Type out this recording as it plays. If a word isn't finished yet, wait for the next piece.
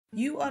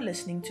You are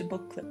listening to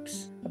Book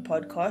Clips, a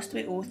podcast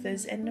where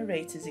authors and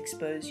narrators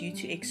expose you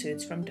to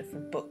excerpts from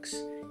different books.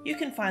 You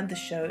can find the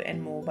show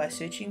and more by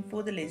searching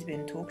for The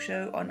Lesbian Talk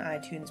Show on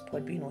iTunes,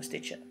 Podbean, or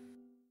Stitcher.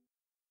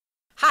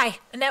 Hi,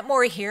 Annette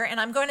Mori here, and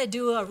I'm going to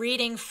do a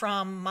reading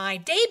from my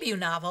debut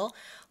novel,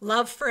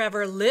 Love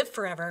Forever, Live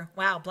Forever.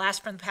 Wow,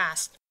 blast from the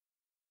past.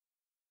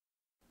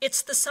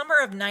 It's the summer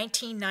of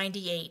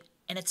 1998,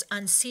 and it's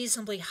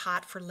unseasonably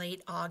hot for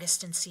late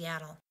August in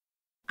Seattle.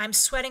 I'm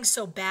sweating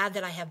so bad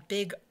that I have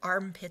big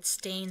armpit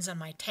stains on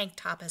my tank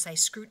top as I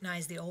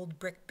scrutinize the old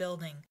brick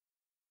building.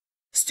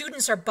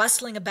 Students are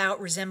bustling about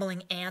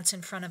resembling ants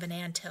in front of an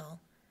anthill.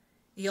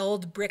 The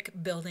old brick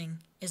building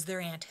is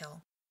their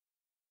anthill.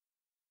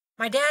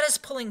 My dad is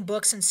pulling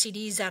books and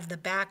CDs out of the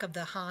back of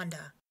the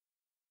Honda.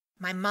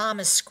 My mom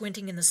is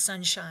squinting in the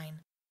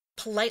sunshine,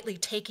 politely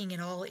taking it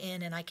all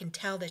in, and I can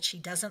tell that she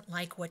doesn't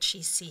like what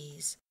she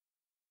sees.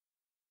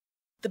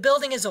 The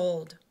building is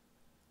old.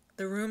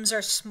 The rooms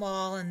are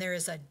small, and there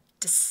is a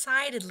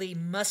decidedly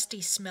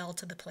musty smell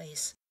to the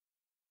place.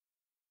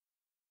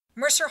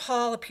 Mercer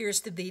Hall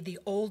appears to be the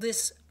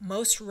oldest,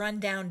 most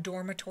run-down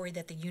dormitory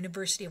that the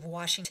University of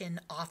Washington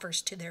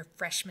offers to their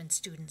freshman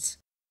students.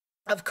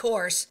 Of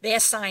course, they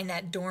assign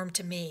that dorm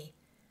to me.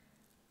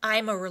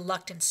 I'm a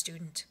reluctant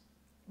student,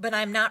 but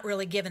I'm not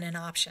really given an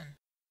option.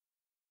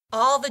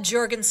 All the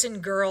Jorgensen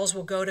girls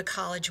will go to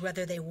college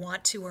whether they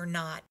want to or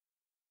not.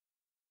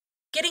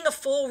 Getting a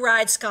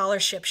full-ride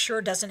scholarship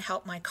sure doesn't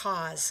help my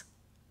cause.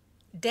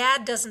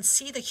 Dad doesn't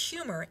see the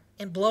humor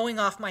in blowing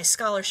off my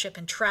scholarship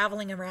and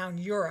traveling around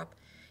Europe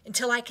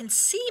until I can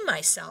see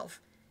myself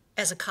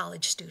as a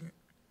college student.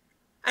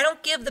 I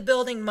don't give the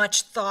building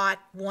much thought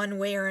one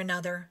way or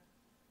another.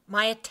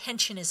 My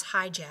attention is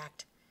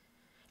hijacked.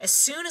 As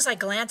soon as I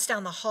glance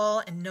down the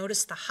hall and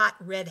notice the hot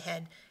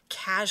redhead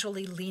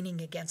casually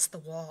leaning against the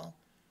wall.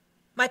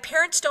 My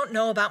parents don't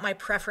know about my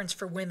preference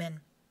for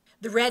women.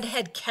 The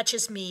redhead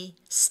catches me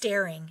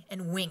staring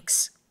and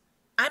winks.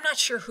 I'm not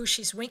sure who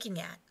she's winking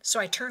at, so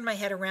I turn my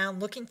head around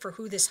looking for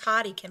who this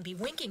hottie can be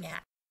winking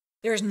at.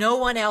 There is no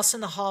one else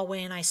in the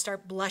hallway, and I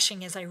start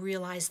blushing as I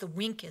realize the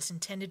wink is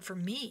intended for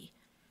me.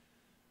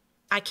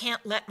 I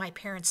can't let my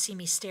parents see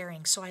me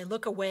staring, so I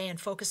look away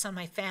and focus on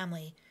my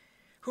family,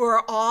 who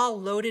are all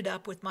loaded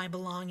up with my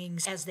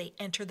belongings as they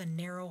enter the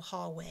narrow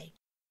hallway.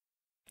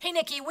 "Hey,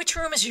 Nicky, which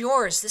room is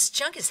yours? This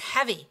junk is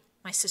heavy,"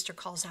 my sister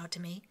calls out to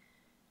me.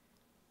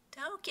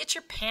 "Don't get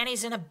your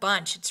panties in a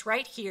bunch. It's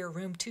right here,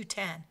 room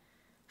 210.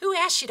 Who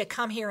asked you to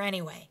come here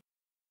anyway?"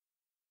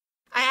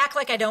 I act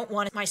like I don't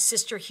want my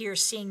sister here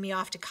seeing me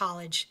off to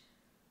college,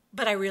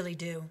 but I really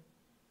do.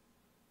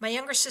 My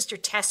younger sister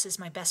Tess is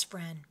my best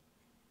friend.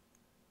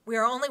 We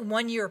are only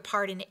 1 year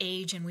apart in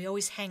age, and we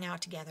always hang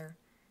out together.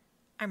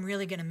 I'm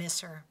really going to miss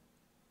her,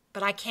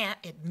 but I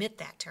can't admit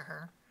that to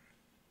her.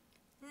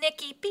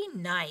 "Nicky, be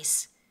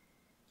nice.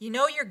 You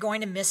know you're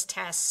going to miss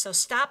Tess, so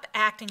stop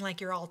acting like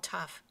you're all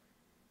tough."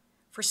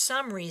 For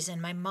some reason,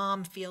 my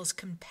mom feels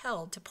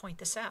compelled to point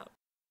this out.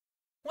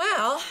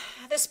 "Well,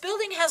 this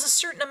building has a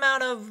certain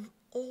amount of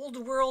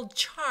old-world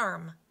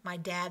charm," my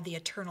dad, the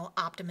eternal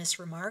optimist,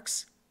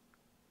 remarks.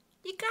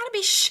 "You gotta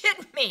be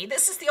shitting me.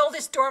 This is the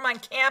oldest dorm on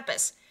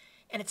campus.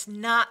 And it's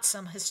not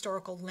some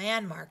historical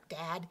landmark,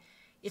 Dad.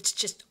 It's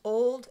just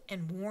old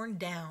and worn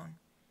down."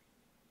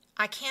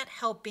 I can't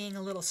help being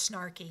a little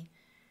snarky.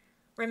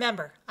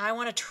 Remember, I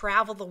want to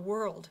travel the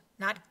world,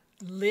 not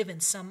live in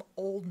some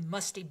old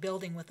musty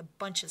building with a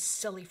bunch of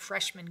silly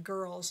freshman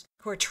girls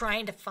who are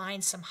trying to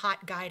find some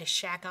hot guy to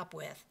shack up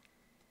with.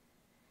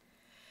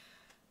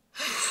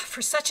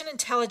 For such an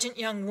intelligent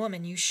young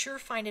woman, you sure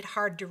find it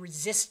hard to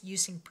resist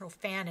using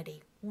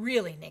profanity.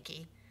 Really,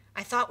 Nicky,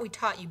 I thought we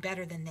taught you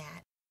better than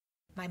that.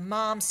 My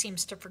mom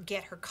seems to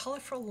forget her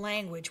colorful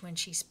language when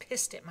she's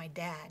pissed at my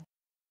dad.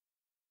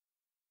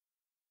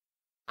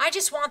 I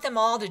just want them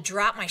all to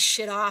drop my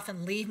shit off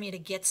and leave me to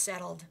get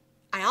settled.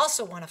 I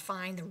also want to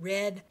find the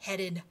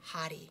red-headed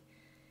hottie.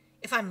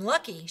 If I'm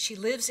lucky, she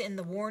lives in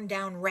the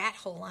worn-down rat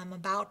hole I'm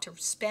about to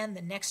spend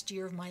the next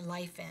year of my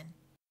life in.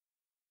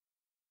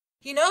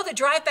 You know, the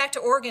drive back to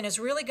Oregon is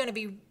really going to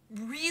be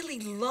really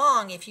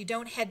long if you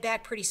don't head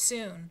back pretty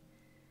soon.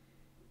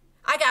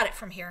 I got it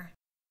from here.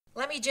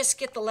 Let me just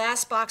get the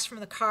last box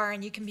from the car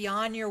and you can be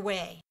on your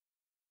way.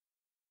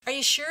 Are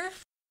you sure?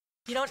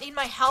 You don't need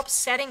my help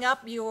setting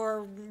up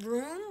your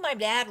room?" My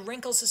dad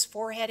wrinkles his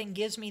forehead and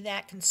gives me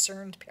that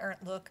concerned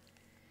parent look.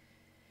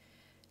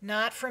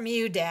 "Not from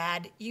you,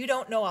 Dad. You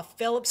don't know a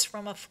Phillips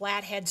from a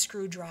flathead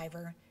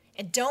screwdriver.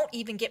 And don't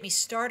even get me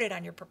started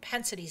on your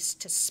propensities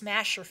to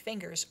smash your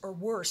fingers, or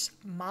worse,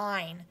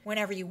 mine,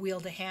 whenever you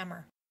wield a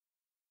hammer."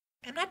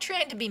 I'm not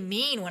trying to be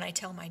mean when I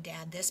tell my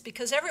dad this,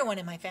 because everyone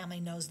in my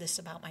family knows this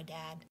about my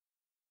dad.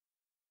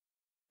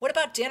 "What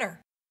about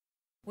dinner?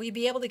 Will you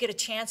be able to get a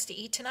chance to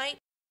eat tonight?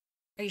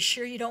 Are you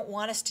sure you don't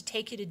want us to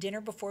take you to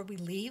dinner before we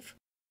leave?"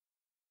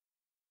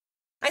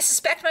 I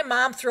suspect my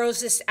mom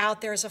throws this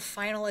out there as a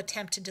final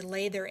attempt to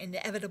delay their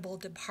inevitable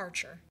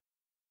departure.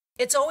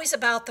 It's always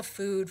about the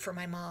food for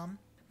my mom.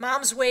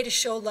 Mom's way to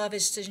show love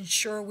is to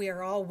ensure we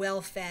are all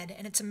well fed,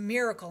 and it's a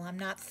miracle I'm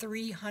not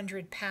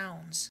 300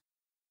 pounds.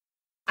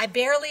 I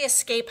barely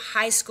escape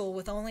high school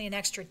with only an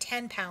extra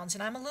 10 pounds,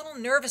 and I'm a little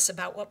nervous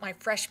about what my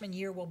freshman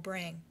year will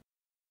bring.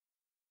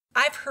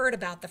 I've heard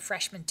about the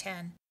freshman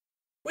 10,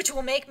 which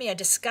will make me a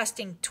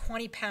disgusting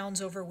 20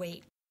 pounds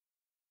overweight.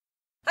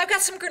 I've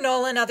got some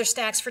granola and other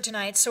snacks for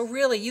tonight, so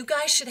really, you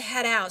guys should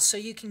head out so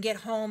you can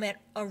get home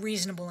at a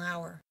reasonable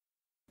hour.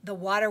 The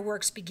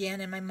waterworks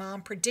begin, and my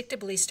mom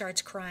predictably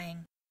starts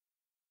crying.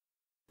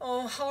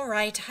 Oh, all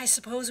right, I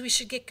suppose we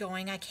should get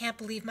going. I can't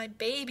believe my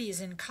baby is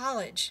in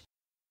college.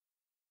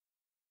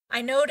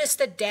 I notice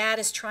that Dad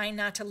is trying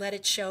not to let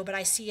it show, but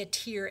I see a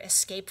tear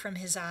escape from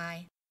his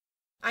eye.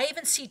 I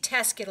even see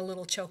Tess get a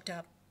little choked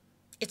up.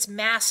 It's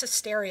mass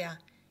hysteria,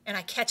 and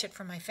I catch it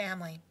from my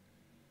family.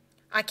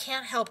 I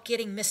can't help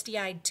getting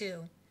misty-eyed,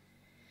 too.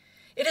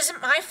 It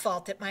isn't my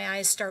fault that my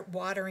eyes start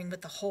watering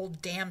with the whole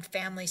damn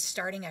family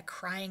starting a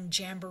crying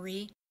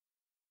jamboree.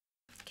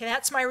 Okay,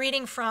 that's my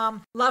reading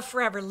from Love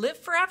Forever, Live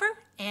Forever,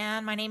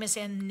 and my name is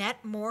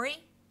Annette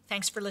Mori.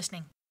 Thanks for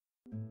listening.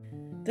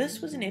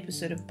 This was an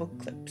episode of Book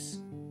Clips.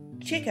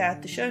 Check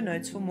out the show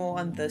notes for more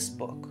on this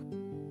book.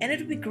 And it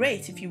would be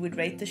great if you would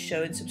rate the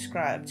show and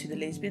subscribe to the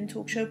Lesbian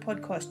Talk Show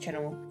podcast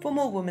channel for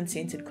more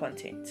woman-centered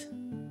content.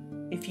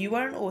 If you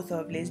are an author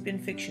of lesbian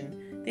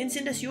fiction, then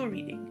send us your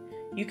reading.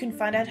 You can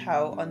find out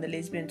how on the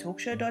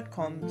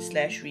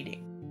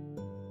lesbiantalkshow.com/reading.